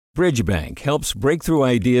Bridgebank helps breakthrough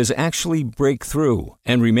ideas actually break through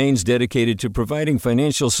and remains dedicated to providing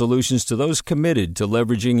financial solutions to those committed to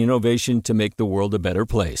leveraging innovation to make the world a better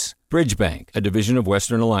place. Bridgebank, a division of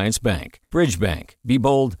Western Alliance Bank. Bridgebank. Be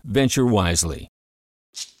bold, venture wisely.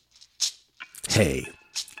 Hey,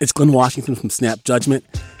 it's Glenn Washington from Snap Judgment.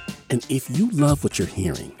 And if you love what you're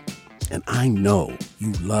hearing, and I know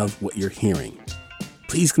you love what you're hearing,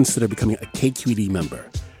 please consider becoming a KQED member.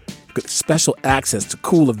 Get special access to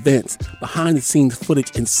cool events, behind-the-scenes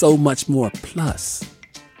footage, and so much more. Plus,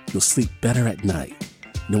 you'll sleep better at night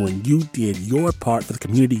knowing you did your part for the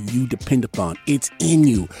community you depend upon. It's in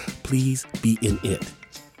you. Please be in it.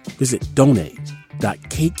 Visit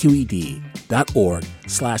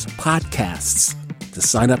donate.kqed.org/podcasts to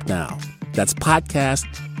sign up now. That's podcast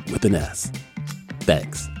with an S.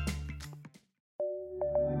 Thanks.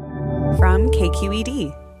 From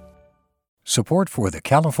KQED. Support for the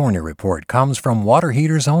California Report comes from Water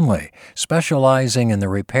Heaters Only, specializing in the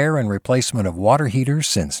repair and replacement of water heaters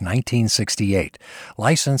since 1968.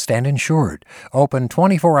 Licensed and insured. Open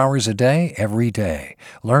 24 hours a day, every day.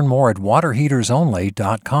 Learn more at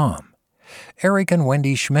waterheatersonly.com. Eric and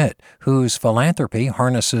Wendy Schmidt, whose philanthropy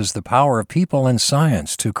harnesses the power of people and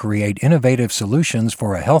science to create innovative solutions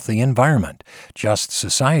for a healthy environment, just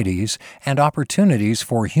societies, and opportunities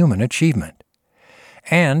for human achievement.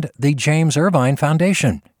 And the James Irvine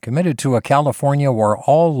Foundation, committed to a California where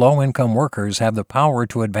all low-income workers have the power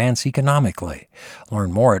to advance economically.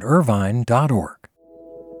 Learn more at irvine.org.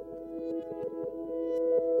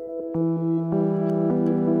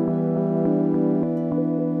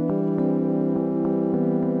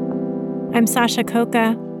 I'm Sasha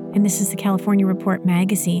Coca, and this is the California Report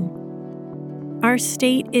magazine. Our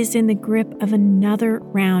state is in the grip of another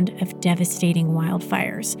round of devastating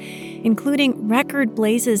wildfires, including record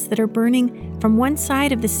blazes that are burning from one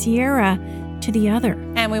side of the Sierra to the other.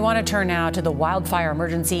 And we want to turn now to the wildfire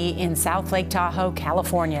emergency in South Lake Tahoe,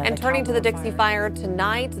 California. And turning to the Dixie Fire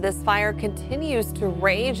tonight, this fire continues to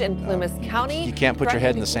rage in Plumas County. You can't put your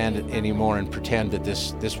head in the sand anymore and pretend that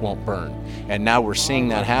this won't burn. And now we're seeing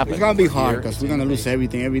that happen. It's going to be hard because we're going to lose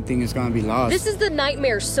everything. Everything is going to be lost. This is the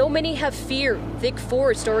nightmare so many have feared. Thick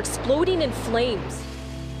forests are exploding in flames.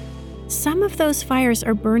 Some of those fires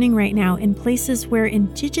are burning right now in places where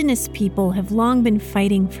indigenous people have long been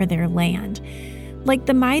fighting for their land, like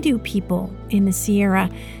the Maidu people in the Sierra,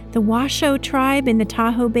 the Washoe tribe in the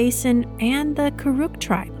Tahoe Basin, and the Karuk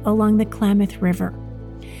tribe along the Klamath River.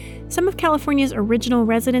 Some of California's original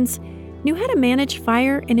residents knew how to manage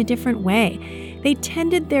fire in a different way. They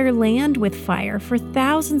tended their land with fire for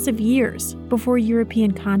thousands of years before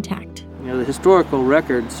European contact. The historical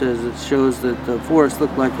record shows that the forest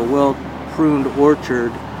looked like a well-pruned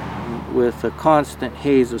orchard with a constant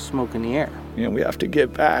haze of smoke in the air. We have to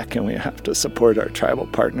give back, and we have to support our tribal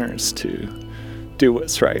partners to do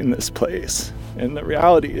what's right in this place. And the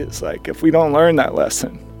reality is, if we don't learn that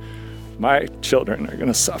lesson, my children are going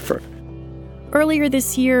to suffer. Earlier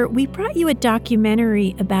this year, we brought you a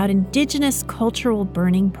documentary about indigenous cultural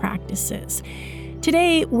burning practices.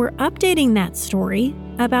 Today, we're updating that story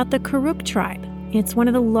about the Karuk tribe. It's one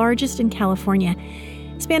of the largest in California,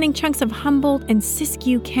 spanning chunks of Humboldt and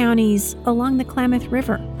Siskiyou counties along the Klamath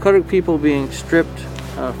River. Karuk people being stripped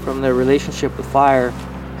from their relationship with fire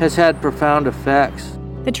has had profound effects.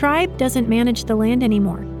 The tribe doesn't manage the land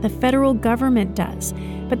anymore. The federal government does.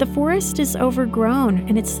 But the forest is overgrown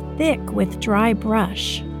and it's thick with dry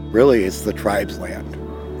brush. Really, it's the tribe's land.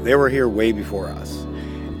 They were here way before us.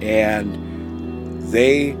 And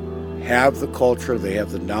they have the culture, they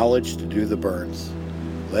have the knowledge to do the burns.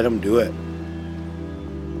 Let them do it.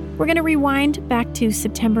 We're going to rewind back to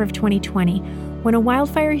September of 2020, when a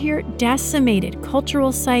wildfire here decimated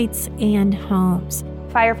cultural sites and homes.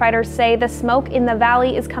 Firefighters say the smoke in the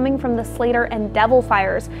valley is coming from the Slater and Devil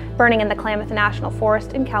fires burning in the Klamath National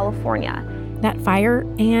Forest in California. That fire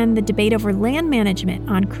and the debate over land management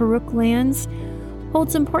on Karuk lands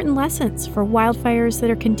holds important lessons for wildfires that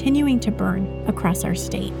are continuing to burn across our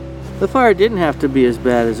state. The fire didn't have to be as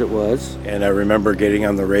bad as it was. And I remember getting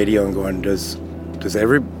on the radio and going, does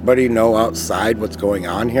everybody know outside what's going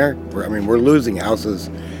on here? We're losing houses.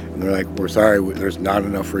 And they're like, we're sorry, there's not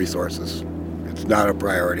enough resources. It's not a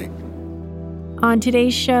priority. On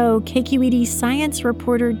today's show, KQED Science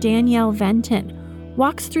reporter Danielle Venton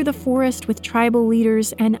walks through the forest with tribal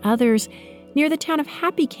leaders and others near the town of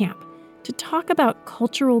Happy Camp to talk about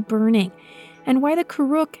cultural burning and why the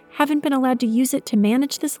Karuk haven't been allowed to use it to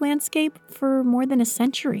manage this landscape for more than a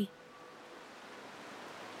century.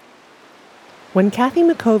 When Kathy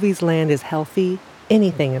McCovey's land is healthy,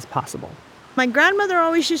 anything is possible. My grandmother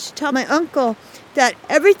always used to tell my uncle that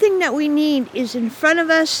everything that we need is in front of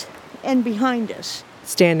us and behind us.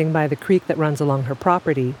 Standing by the creek that runs along her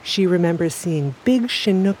property, she remembers seeing big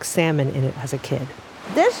Chinook salmon in it as a kid.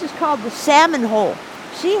 This is called the salmon hole.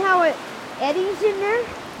 See how it eddies in there?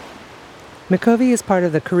 McCovey is part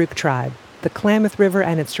of the Karuk tribe. The Klamath River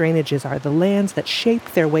and its drainages are the lands that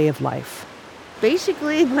shaped their way of life.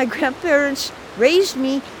 Basically, my grandparents raised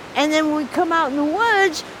me, and then when we come out in the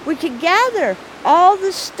woods, we could gather all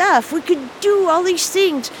the stuff. We could do all these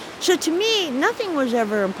things. So to me, nothing was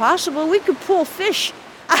ever impossible. We could pull fish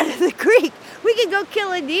out of the creek. We could go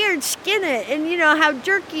kill a deer and skin it and, have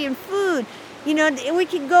jerky and food. We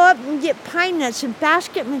could go up and get pine nuts and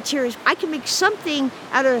basket materials. I could make something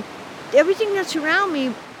out of everything that's around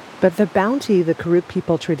me. But the bounty the Karuk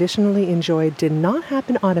people traditionally enjoyed did not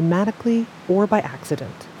happen automatically or by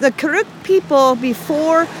accident. The Karuk people,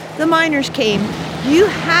 before the miners came, you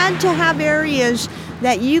had to have areas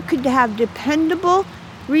that you could have dependable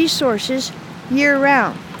resources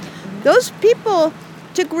year-round. Those people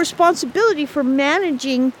took responsibility for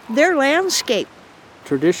managing their landscape.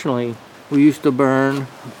 Traditionally, we used to burn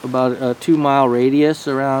about a 2-mile radius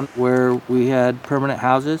around where we had permanent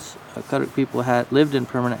houses. Karuk people had lived in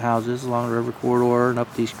permanent houses along the river corridor and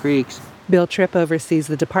up these creeks. Bill Tripp oversees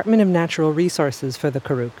the Department of Natural Resources for the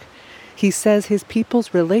Karuk. He says his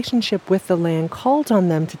people's relationship with the land called on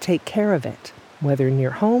them to take care of it, whether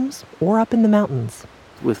near homes or up in the mountains.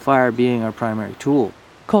 With fire being our primary tool.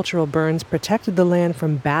 Cultural burns protected the land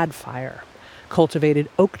from bad fire, cultivated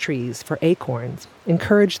oak trees for acorns,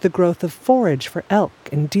 encouraged the growth of forage for elk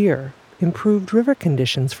and deer, improved river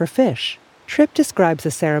conditions for fish. Tripp describes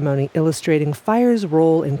a ceremony illustrating fire's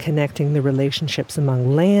role in connecting the relationships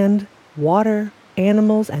among land, water,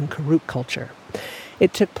 animals, and Karuk culture.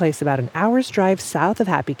 It took place about an hour's drive south of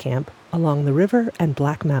Happy Camp, along the river and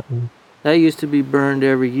Black Mountain. That used to be burned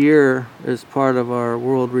every year as part of our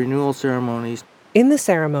world renewal ceremonies. In the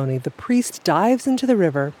ceremony, the priest dives into the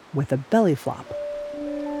river with a belly flop.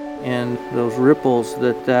 And those ripples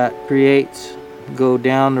that creates go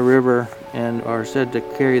down the river and are said to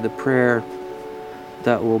carry the prayer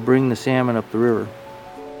that will bring the salmon up the river.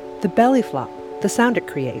 The belly flop, the sound it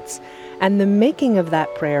creates, and the making of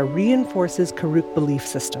that prayer reinforces Karuk belief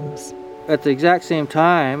systems. At the exact same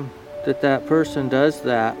time that person does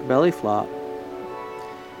that belly flop,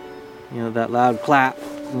 that loud clap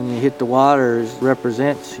when you hit the water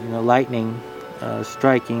represents, lightning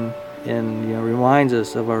striking and, reminds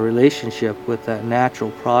us of our relationship with that natural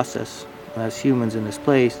process as humans in this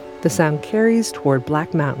place. The sound carries toward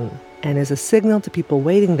Black Mountain and is a signal to people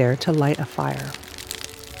waiting there to light a fire.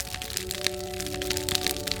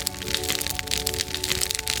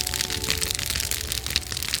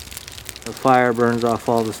 The fire burns off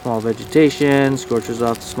all the small vegetation, scorches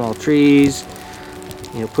off the small trees,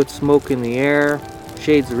 puts smoke in the air,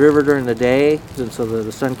 shades the river during the day so that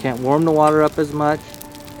the sun can't warm the water up as much.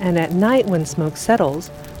 And at night when smoke settles,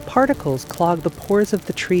 particles clog the pores of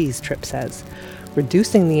the trees, Tripp says,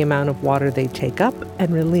 reducing the amount of water they take up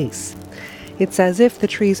and release. It's as if the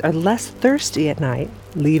trees are less thirsty at night,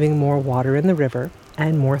 leaving more water in the river,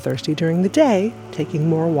 and more thirsty during the day, taking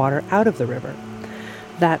more water out of the river.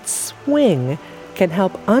 That swing can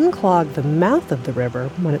help unclog the mouth of the river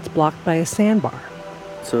when it's blocked by a sandbar.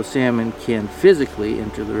 So salmon can physically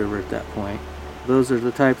enter the river at that point. Those are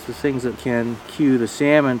the types of things that can cue the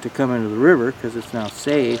salmon to come into the river because it's now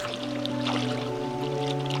safe.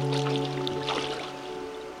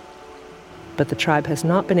 But the tribe has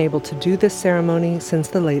not been able to do this ceremony since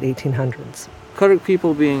the late 1800s. Karuk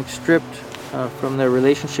people being stripped from their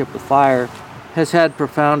relationship with fire has had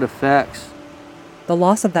profound effects. The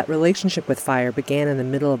loss of that relationship with fire began in the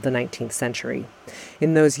middle of the 19th century.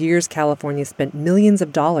 In those years, California spent millions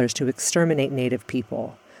of dollars to exterminate native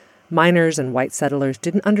people. Miners and white settlers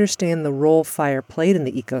didn't understand the role fire played in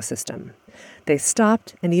the ecosystem. They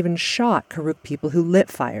stopped and even shot Karuk people who lit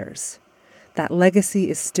fires. That legacy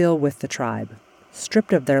is still with the tribe,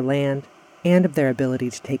 stripped of their land and of their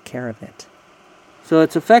ability to take care of it. So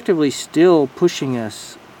it's effectively still pushing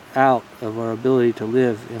us out of our ability to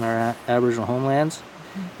live in our Aboriginal homelands,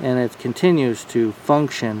 and it continues to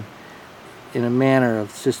function in a manner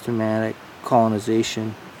of systematic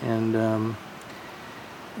colonization and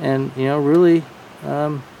really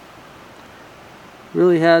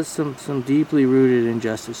has some deeply rooted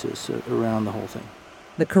injustices around the whole thing.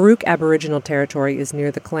 The Karuk Aboriginal Territory is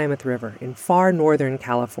near the Klamath River in far northern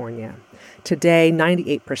California. Today,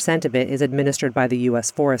 98% of it is administered by the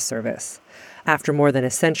U.S. Forest Service. After more than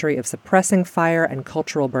a century of suppressing fire and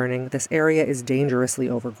cultural burning, this area is dangerously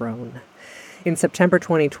overgrown. In September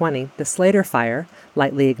 2020, the Slater fire,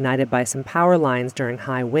 lightly ignited by some power lines during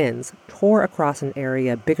high winds, tore across an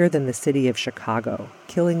area bigger than the city of Chicago,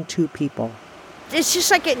 killing 2 people. It's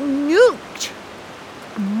just like it nuked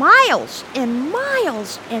miles and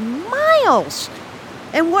miles and miles.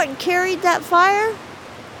 And what carried that fire?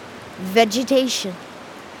 Vegetation.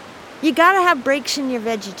 You gotta have breaks in your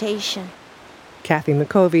vegetation. Kathy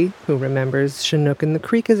McCovey, who remembers Chinook in the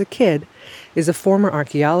Creek as a kid, is a former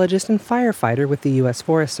archaeologist and firefighter with the U.S.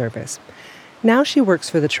 Forest Service. Now she works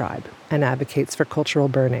for the tribe and advocates for cultural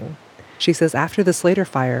burning. She says after the Slater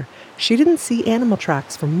fire, she didn't see animal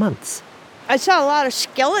tracks for months. I saw a lot of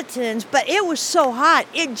skeletons, but it was so hot,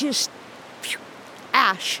 it just,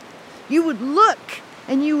 ash. You would look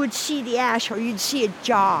and you would see the ash, or you'd see a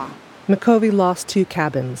jaw. McCovey lost 2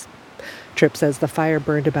 cabins. Tripp says the fire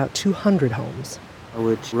burned about 200 homes,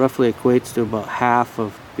 which roughly equates to about half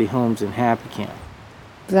of the homes in Happy Camp.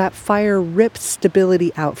 That fire ripped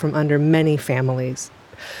stability out from under many families.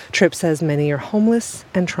 Tripp says many are homeless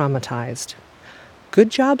and traumatized. Good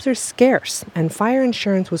jobs are scarce, and fire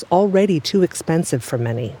insurance was already too expensive for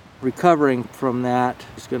many. Recovering from that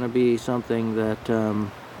is going to be something that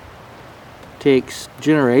takes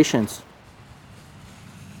generations.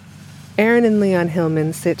 Aaron and Leon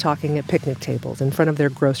Hillman sit talking at picnic tables in front of their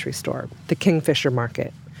grocery store, the Kingfisher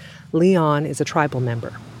Market. Leon is a tribal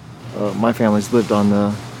member. My family's lived on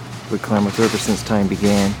the Klamath River since time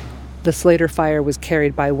began. The Slater fire was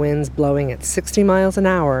carried by winds blowing at 60 miles an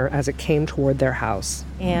hour as it came toward their house.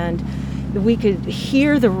 And we could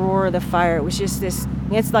hear the roar of the fire. It was just this,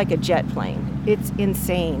 it's like a jet plane. It's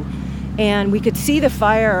insane. And we could see the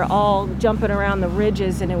fire all jumping around the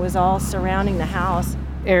ridges, and it was all surrounding the house.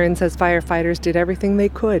 Aaron says firefighters did everything they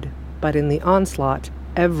could, but in the onslaught,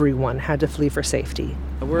 everyone had to flee for safety.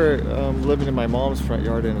 We're living in my mom's front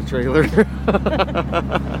yard in a trailer.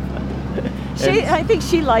 I think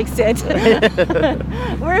she likes it.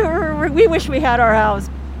 We wish we had our house.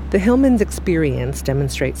 The Hillman's experience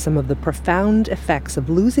demonstrates some of the profound effects of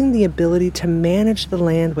losing the ability to manage the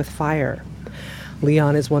land with fire.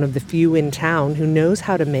 Leon is one of the few in town who knows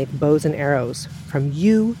how to make bows and arrows from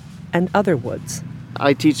yew and other woods.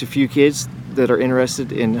 I teach a few kids that are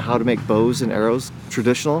interested in how to make bows and arrows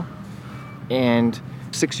traditional. And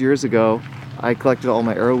 6 years ago, I collected all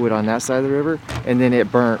my arrow wood on that side of the river, and then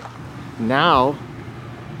it burnt. Now,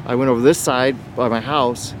 I went over this side by my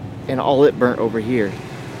house, and all it burnt over here.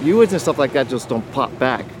 Yew woods and stuff like that just don't pop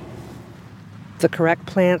back. The correct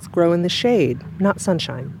plants grow in the shade, not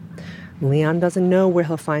sunshine. Leon doesn't know where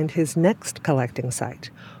he'll find his next collecting site,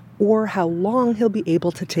 or how long he'll be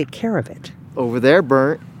able to take care of it. Over there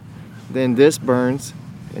burnt, then this burns,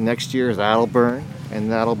 and next year that'll burn,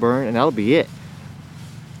 and that'll burn, and that'll be it.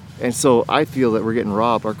 And so I feel that we're getting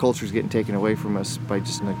robbed. Our culture's getting taken away from us by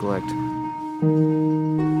just neglect.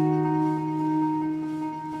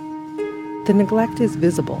 The neglect is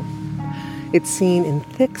visible. It's seen in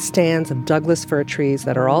thick stands of Douglas fir trees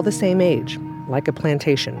that are all the same age, like a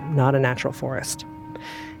plantation, not a natural forest.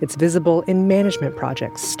 It's visible in management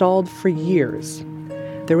projects stalled for years.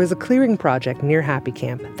 There was a clearing project near Happy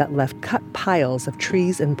Camp that left cut piles of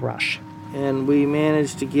trees and brush. And we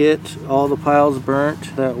managed to get all the piles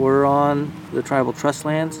burnt that were on the tribal trust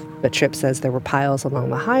lands. But Tripp says there were piles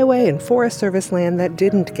along the highway and Forest Service land that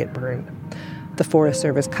didn't get burned. The Forest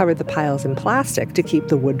Service covered the piles in plastic to keep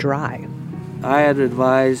the wood dry. I had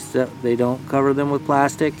advised that they don't cover them with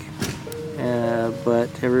plastic, but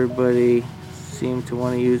everybody seemed to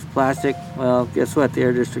want to use plastic. Well, guess what? The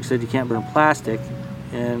Air District said you can't burn plastic,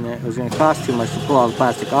 and it was going to cost too much to pull all the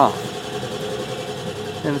plastic off.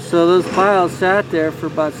 And so those piles sat there for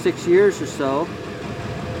about 6 years or so.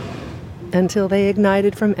 Until they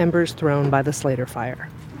ignited from embers thrown by the Slater fire.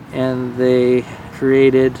 And they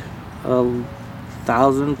created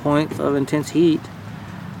 1,000 points of intense heat,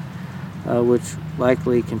 which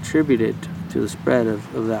likely contributed to the spread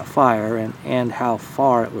of that fire and how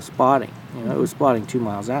far it was spotting. You know, it was spotting 2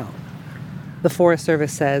 miles out. The Forest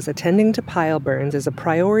Service says attending to pile burns is a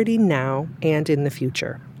priority now and in the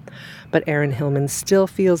future. But Aaron Hillman still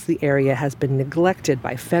feels the area has been neglected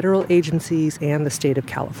by federal agencies and the state of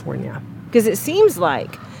California. Because it seems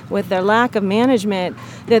like, with their lack of management,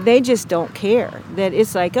 that they just don't care. That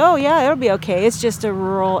it's like, oh yeah, it'll be okay. It's just a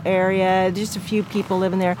rural area, just a few people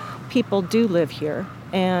living there. People do live here,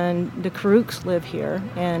 and the Karuks live here,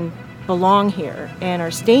 and belong here, and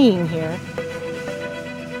are staying here.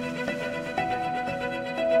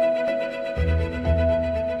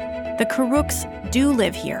 The Karuks do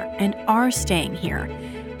live here and are staying here.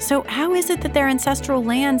 So how is it that their ancestral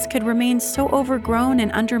lands could remain so overgrown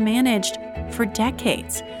and undermanaged for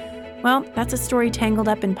decades? Well, that's a story tangled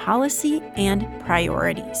up in policy and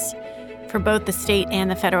priorities. For both the state and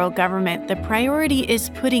the federal government, the priority is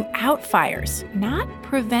putting out fires, not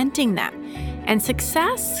preventing them. And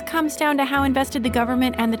success comes down to how invested the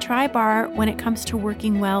government and the tribe are when it comes to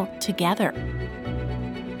working well together.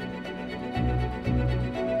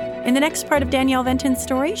 In the next part of Danielle Venton's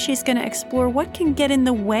story, she's going to explore what can get in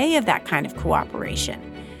the way of that kind of cooperation.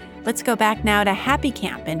 Let's go back now to Happy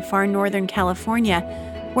Camp in far northern California,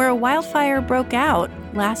 where a wildfire broke out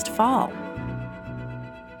last fall.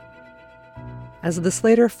 As the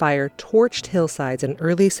Slater fire torched hillsides in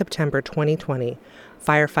early September 2020,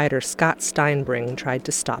 firefighter Scott Steinbring tried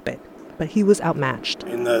to stop it, but he was outmatched.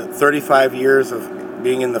 In the 35 years of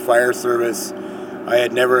being in the fire service, I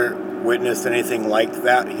had never witnessed anything like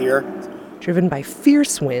that here. Driven by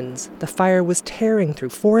fierce winds, the fire was tearing through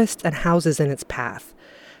forests and houses in its path,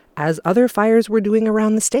 as other fires were doing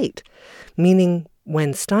around the state, meaning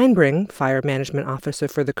when Steinbring, fire management officer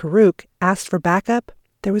for the Karuk, asked for backup,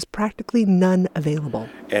 there was practically none available.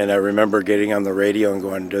 And I remember getting on the radio and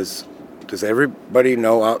going, does everybody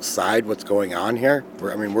know outside what's going on here?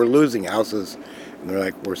 We're losing houses. And they're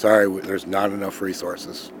like, we're sorry, there's not enough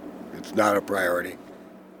resources. It's not a priority.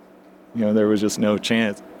 There was just no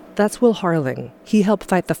chance. That's Will Harling. He helped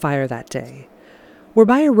fight the fire that day. We're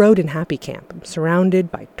by a road in Happy Camp,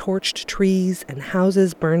 surrounded by torched trees and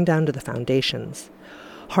houses burned down to the foundations.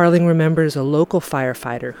 Harling remembers a local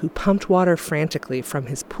firefighter who pumped water frantically from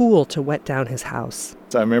his pool to wet down his house.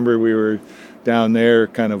 So I remember we were down there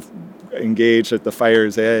kind of engaged at the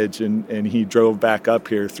fire's edge, and he drove back up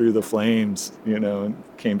here through the flames, and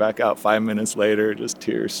came back out 5 minutes later, just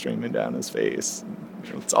tears streaming down his face.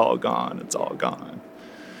 It's all gone, it's all gone.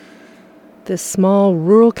 This small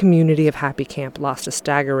rural community of Happy Camp lost a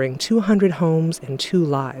staggering 200 homes and 2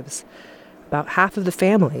 lives. About half of the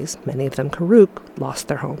families, many of them Karuk, lost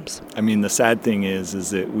their homes. The sad thing is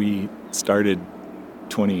that we started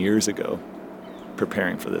 20 years ago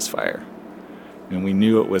preparing for this fire, and we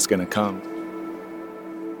knew it was going to come.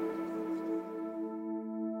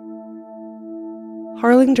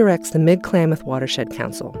 Harling directs the Mid-Klamath Watershed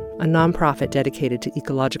Council, a nonprofit dedicated to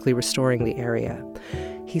ecologically restoring the area.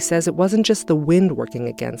 He says it wasn't just the wind working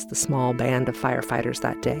against the small band of firefighters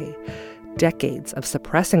that day. Decades of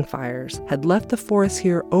suppressing fires had left the forests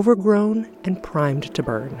here overgrown and primed to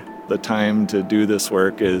burn. The time to do this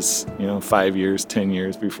work is, 5 years, 10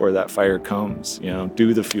 years before that fire comes.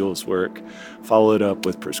 Do the fuels work, follow it up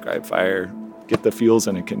with prescribed fire, get the fuels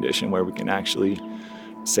in a condition where we can actually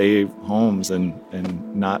save homes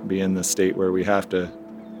and not be in the state where we have to,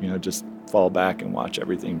 just fall back and watch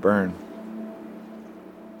everything burn.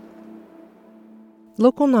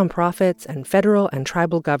 Local nonprofits and federal and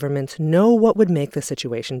tribal governments know what would make the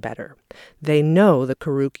situation better. They know the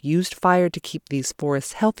Karuk used fire to keep these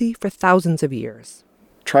forests healthy for thousands of years.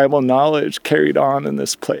 Tribal knowledge carried on in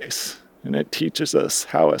this place, and it teaches us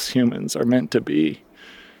how us humans are meant to be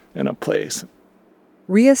in a place.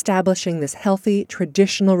 Reestablishing this healthy,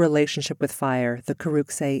 traditional relationship with fire, the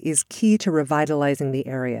Karuk say, is key to revitalizing the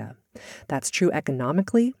area. That's true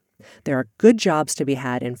economically. There are good jobs to be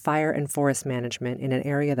had in fire and forest management in an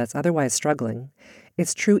area that's otherwise struggling.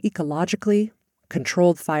 It's true ecologically.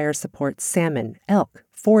 Controlled fire supports salmon, elk,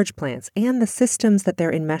 forage plants, and the systems that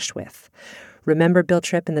they're enmeshed with. Remember Bill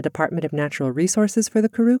Tripp in the Department of Natural Resources for the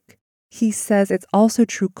Karuk? He says it's also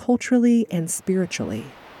true culturally and spiritually.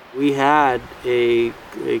 We had a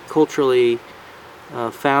culturally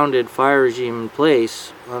founded fire regime in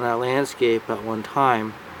place on that landscape at one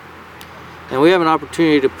time. And we have an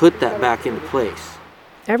opportunity to put that back into place.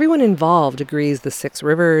 Everyone involved agrees the 6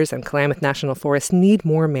 rivers and Klamath National Forest need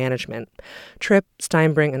more management. Tripp,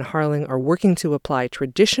 Steinbring, and Harling are working to apply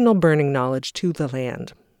traditional burning knowledge to the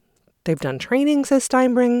land. They've done training, says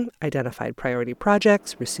Steinbring, identified priority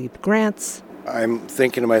projects, received grants. I'm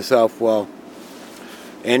thinking to myself, well,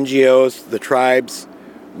 NGOs, the tribes,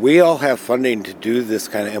 we all have funding to do this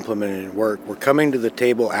kind of implemented work. We're coming to the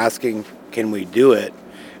table asking, can we do it?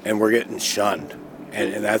 And we're getting shunned.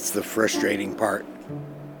 And that's the frustrating part.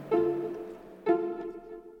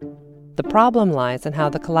 The problem lies in how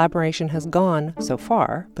the collaboration has gone so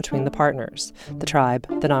far between the partners, the tribe,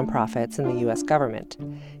 the nonprofits, and the U.S. government.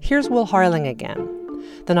 Here's Will Harling again.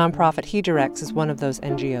 The nonprofit he directs is one of those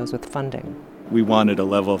NGOs with funding. We wanted a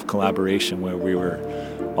level of collaboration where we were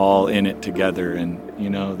all in it together. And,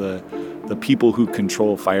 the people who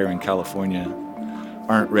control fire in California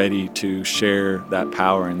aren't ready to share that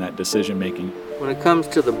power and that decision-making. When it comes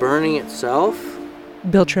to the burning itself,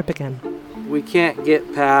 Bill Tripp again. We can't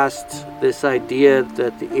get past this idea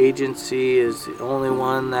that the agency is the only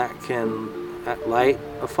one that can light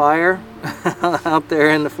a fire out there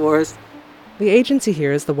in the forest. The agency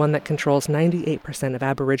here is the one that controls 98% of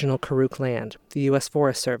Aboriginal Karuk land, the U.S.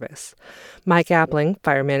 Forest Service. Mike Appling,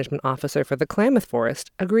 Fire Management Officer for the Klamath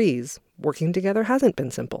Forest, agrees working together hasn't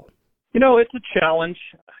been simple. It's a challenge.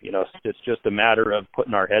 It's just a matter of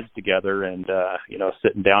putting our heads together and,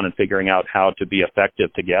 sitting down and figuring out how to be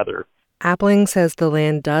effective together. Appling says the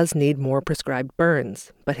land does need more prescribed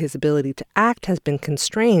burns, but his ability to act has been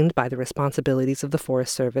constrained by the responsibilities of the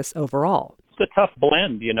Forest Service overall. It's a tough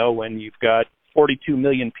blend, when you've got 42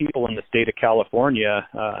 million people in the state of California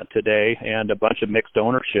today and a bunch of mixed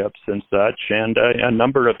ownerships and such, and a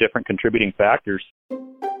number of different contributing factors.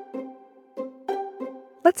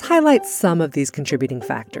 Let's highlight some of these contributing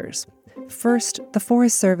factors. First, the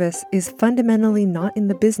Forest Service is fundamentally not in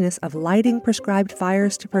the business of lighting prescribed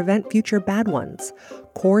fires to prevent future bad ones.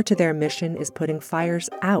 Core to their mission is putting fires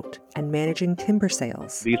out and managing timber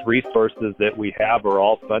sales. These resources that we have are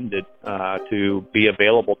all funded to be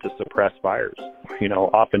available to suppress fires.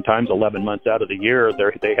 Oftentimes 11 months out of the year,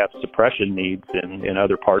 they have suppression needs in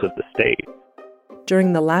other parts of the state.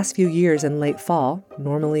 During the last few years in late fall,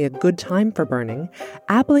 normally a good time for burning,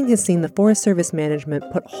 Appling has seen the Forest Service management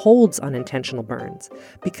put holds on intentional burns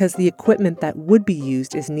because the equipment that would be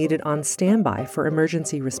used is needed on standby for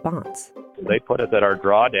emergency response. They put us at our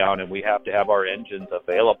drawdown and we have to have our engines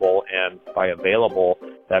available, and by available,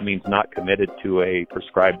 that means not committed to a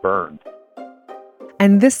prescribed burn.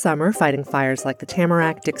 And this summer, fighting fires like the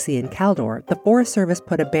Tamarack, Dixie, and Caldor, the Forest Service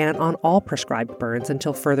put a ban on all prescribed burns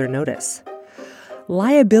until further notice.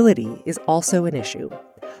 Liability is also an issue.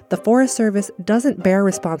 The Forest Service doesn't bear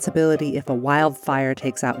responsibility if a wildfire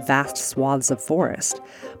takes out vast swaths of forest,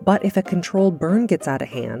 but if a controlled burn gets out of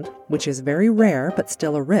hand, which is very rare but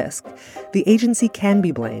still a risk, the agency can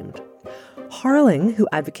be blamed. Harling, who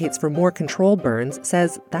advocates for more controlled burns,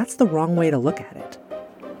 says that's the wrong way to look at it.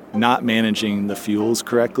 Not managing the fuels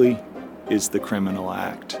correctly is the criminal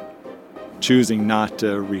act. Choosing not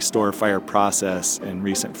to restore fire process and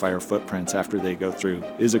recent fire footprints after they go through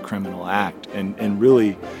is a criminal act, and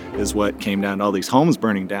really is what came down to all these homes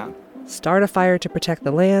burning down. Start a fire to protect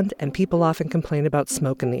the land, and people often complain about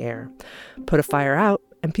smoke in the air. Put a fire out,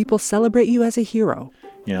 and people celebrate you as a hero.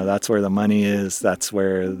 That's where the money is, that's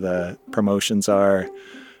where the promotions are,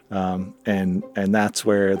 and that's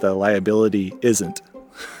where the liability isn't.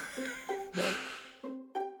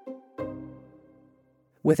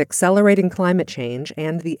 With accelerating climate change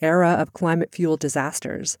and the era of climate-fueled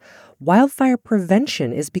disasters, wildfire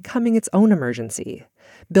prevention is becoming its own emergency.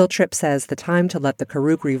 Bill Tripp says the time to let the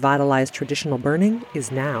Karuk revitalize traditional burning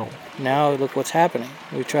is now. Now look what's happening.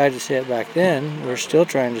 We tried to say it back then. We're still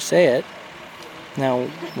trying to say it. Now,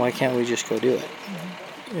 why can't we just go do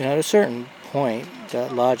it? At a certain point,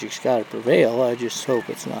 that logic's got to prevail. I just hope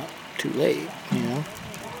it's not too late,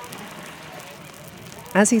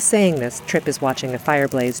 As he's saying this, Tripp is watching a fire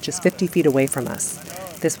blaze just 50 feet away from us.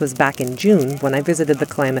 This was back in June when I visited the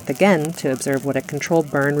Klamath again to observe what a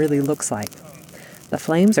controlled burn really looks like. The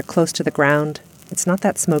flames are close to the ground. It's not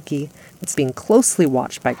that smoky. It's being closely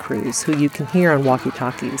watched by crews who you can hear on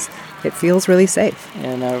walkie-talkies. It feels really safe.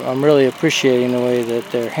 And I'm really appreciating the way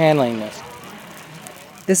that they're handling this.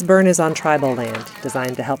 This burn is on tribal land,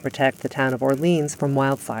 designed to help protect the town of Orleans from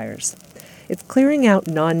wildfires. It's clearing out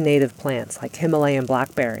non-native plants like Himalayan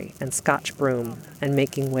blackberry and Scotch broom and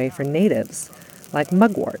making way for natives like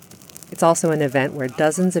mugwort. It's also an event where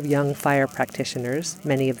dozens of young fire practitioners,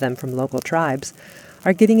 many of them from local tribes,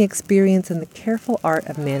 are getting experience in the careful art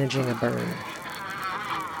of managing a burn.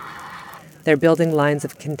 They're building lines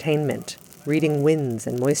of containment, reading winds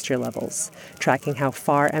and moisture levels, tracking how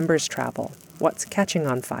far embers travel, what's catching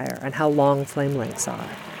on fire, and how long flame lengths are.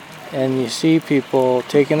 And you see people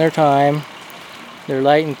taking their time. They're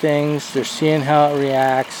lighting things, they're seeing how it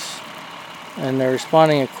reacts, and they're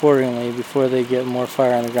responding accordingly before they get more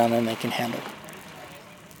fire on the ground than they can handle.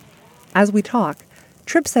 As we talk,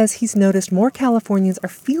 Tripp says he's noticed more Californians are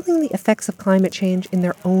feeling the effects of climate change in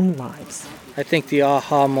their own lives. I think the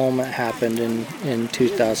aha moment happened in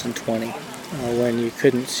 2020 when you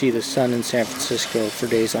couldn't see the sun in San Francisco for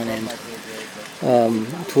days on end,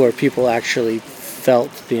 to where people actually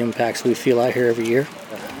felt the impacts we feel out here every year.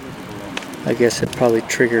 I guess it probably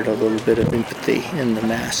triggered a little bit of empathy in the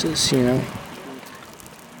masses,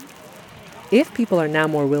 If people are now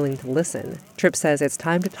more willing to listen, Tripp says it's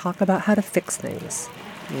time to talk about how to fix things.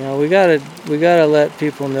 We gotta let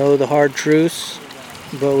people know the hard truths,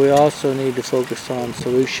 but we also need to focus on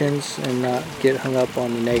solutions and not get hung up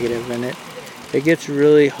on the negative. And it gets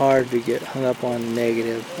really hard to get hung up on the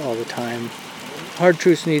negative all the time. Hard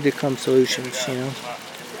truths need to become solutions,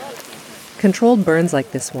 Controlled burns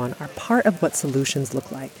like this one are part of what solutions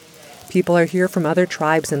look like. People are here from other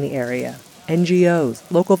tribes in the area, NGOs,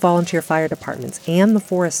 local volunteer fire departments, and the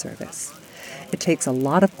Forest Service. It takes a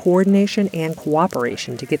lot of coordination and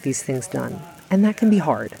cooperation to get these things done, and that can be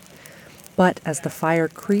hard. But as the fire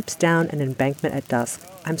creeps down an embankment at dusk,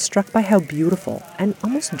 I'm struck by how beautiful and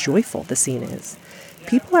almost joyful the scene is.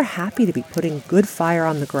 People are happy to be putting good fire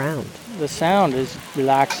on the ground. The sound is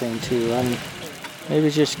relaxing too. Maybe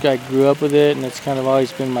it's just I grew up with it, and it's kind of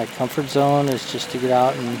always been my comfort zone, is just to get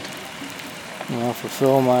out and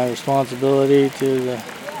fulfill my responsibility to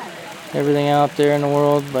everything out there in the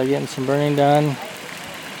world by getting some burning done.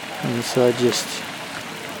 And so it just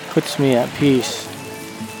puts me at peace.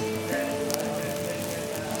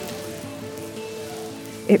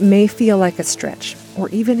 It may feel like a stretch, or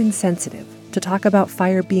even insensitive, to talk about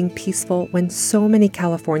fire being peaceful when so many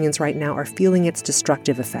Californians right now are feeling its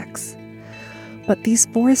destructive effects. But these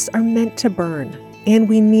forests are meant to burn, and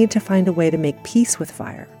we need to find a way to make peace with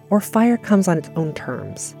fire, or fire comes on its own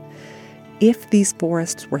terms. If these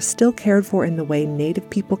forests were still cared for in the way Native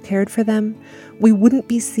people cared for them, we wouldn't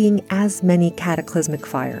be seeing as many cataclysmic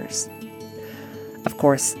fires. Of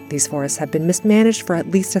course, these forests have been mismanaged for at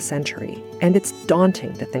least a century, and it's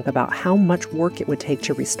daunting to think about how much work it would take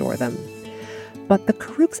to restore them. But the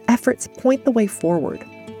Karuk's efforts point the way forward,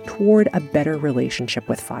 toward a better relationship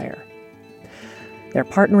with fire. They're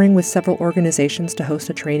partnering with several organizations to host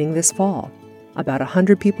a training this fall. About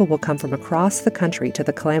 100 people will come from across the country to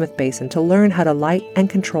the Klamath Basin to learn how to light and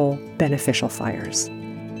control beneficial fires.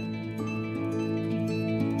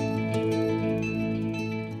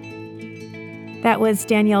 That was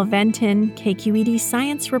Danielle Venton, KQED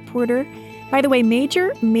Science reporter. By the way,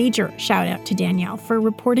 major shout out to Danielle for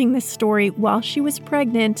reporting this story while she was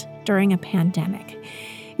pregnant during a pandemic.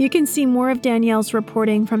 You can see more of Danielle's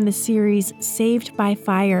reporting from the series Saved by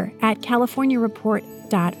Fire at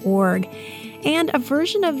californiareport.org. And a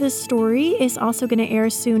version of this story is also going to air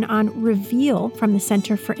soon on Reveal from the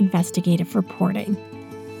Center for Investigative Reporting.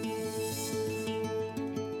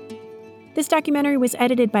 This documentary was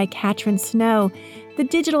edited by Katrin Snow. The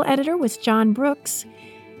digital editor was John Brooks.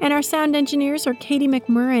 And our sound engineers are Katie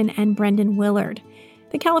McMurrin and Brendan Willard.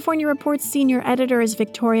 The California Report's senior editor is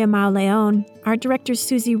Victoria Mauleon. Our director is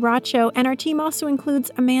Susie Racho, and our team also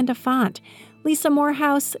includes Amanda Font, Lisa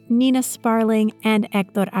Morehouse, Nina Sparling, and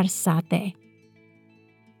Hector Arzate.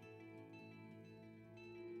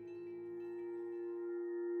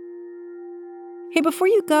 Hey, before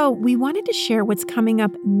you go, we wanted to share what's coming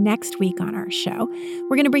up next week on our show.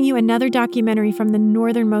 We're going to bring you another documentary from the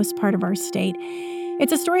northernmost part of our state.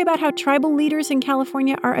 It's a story about how tribal leaders in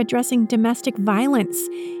California are addressing domestic violence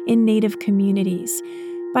in Native communities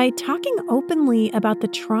by talking openly about the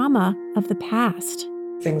trauma of the past.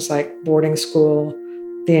 Things like boarding school,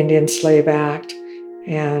 the Indian Slave Act,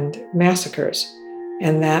 and massacres.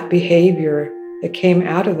 And that behavior that came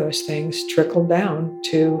out of those things trickled down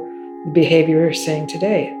to the behavior you're seeing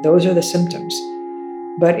today. Those are the symptoms.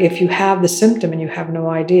 But if you have the symptom and you have no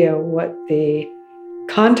idea what the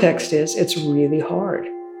context is, it's really hard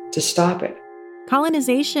to stop it.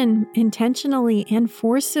 Colonization intentionally and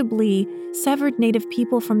forcibly severed Native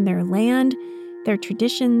people from their land, their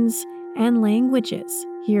traditions, and languages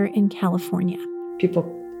here in California. People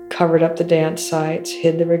covered up the dance sites,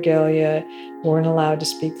 hid the regalia, weren't allowed to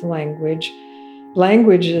speak the language.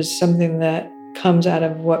 Language is something that comes out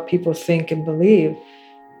of what people think and believe.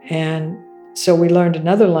 And so we learned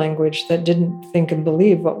another language that didn't think and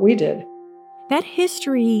believe what we did. That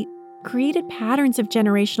history created patterns of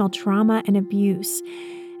generational trauma and abuse.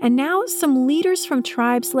 And now some leaders from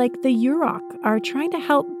tribes like the Yurok are trying to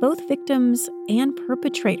help both victims and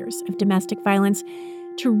perpetrators of domestic violence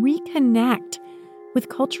to reconnect with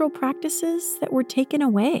cultural practices that were taken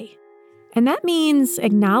away. And that means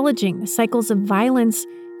acknowledging the cycles of violence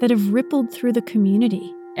that have rippled through the community.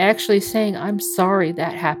 Actually saying, I'm sorry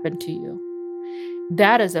that happened to you.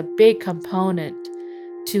 That is a big component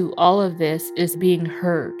to all of this, is being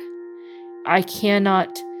heard. I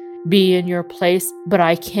cannot be in your place, but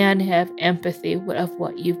I can have empathy of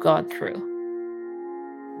what you've gone through.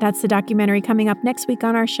 That's the documentary coming up next week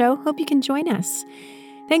on our show. Hope you can join us.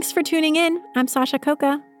 Thanks for tuning in. I'm Sasha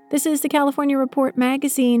Coca. This is the California Report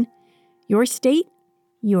magazine. Your state,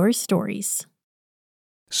 your stories.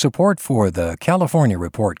 Support for the California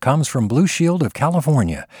Report comes from Blue Shield of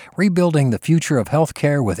California, rebuilding the future of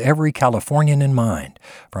healthcare with every Californian in mind,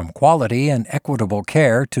 from quality and equitable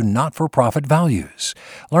care to not-for-profit values.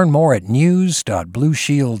 Learn more at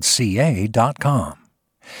news.blueshieldca.com.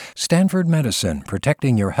 Stanford Medicine,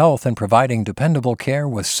 protecting your health and providing dependable care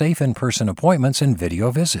with safe in-person appointments and video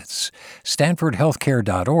visits.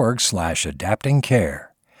 StanfordHealthcare.org/adaptingcare.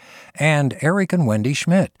 And Eric and Wendy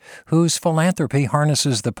Schmidt, whose philanthropy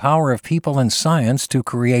harnesses the power of people and science to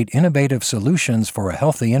create innovative solutions for a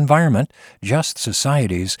healthy environment, just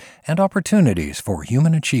societies, and opportunities for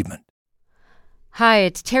human achievement. Hi,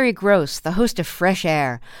 it's Terry Gross, the host of Fresh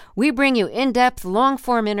Air. We bring you in-depth,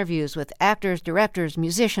 long-form interviews with actors, directors,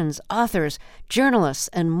 musicians, authors, journalists,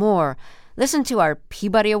 and more. Listen to our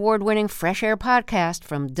Peabody Award-winning Fresh Air podcast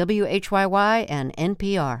from WHYY and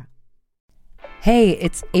NPR. Hey,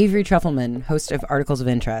 it's Avery Trufelman, host of Articles of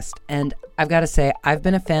Interest, and I've got to say, I've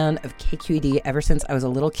been a fan of KQED ever since I was a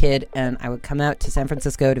little kid, and I would come out to San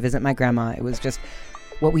Francisco to visit my grandma. It was just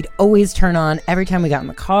what we'd always turn on every time we got in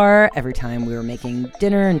the car, every time we were making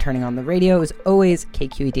dinner and turning on the radio. It was always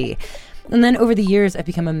KQED. And then over the years, I've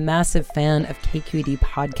become a massive fan of KQED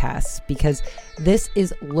podcasts because this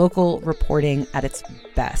is local reporting at its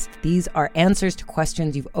best. These are answers to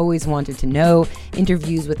questions you've always wanted to know,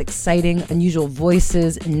 interviews with exciting, unusual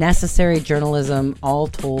voices, necessary journalism, all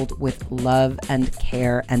told with love and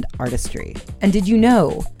care and artistry. And did you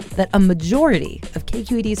know that a majority of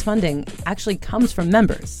KQED's funding actually comes from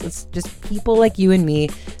members? It's just people like you and me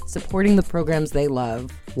supporting the programs they love,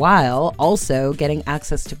 while also getting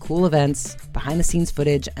access to cool events, behind-the-scenes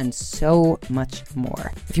footage, and so much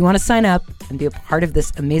more. If you want to sign up and be a part of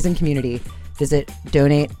this amazing community, visit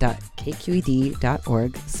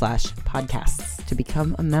donate.kqed.org/podcasts to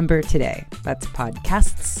become a member today. That's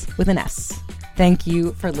podcasts with an S. Thank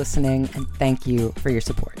you for listening, and thank you for your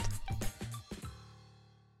support.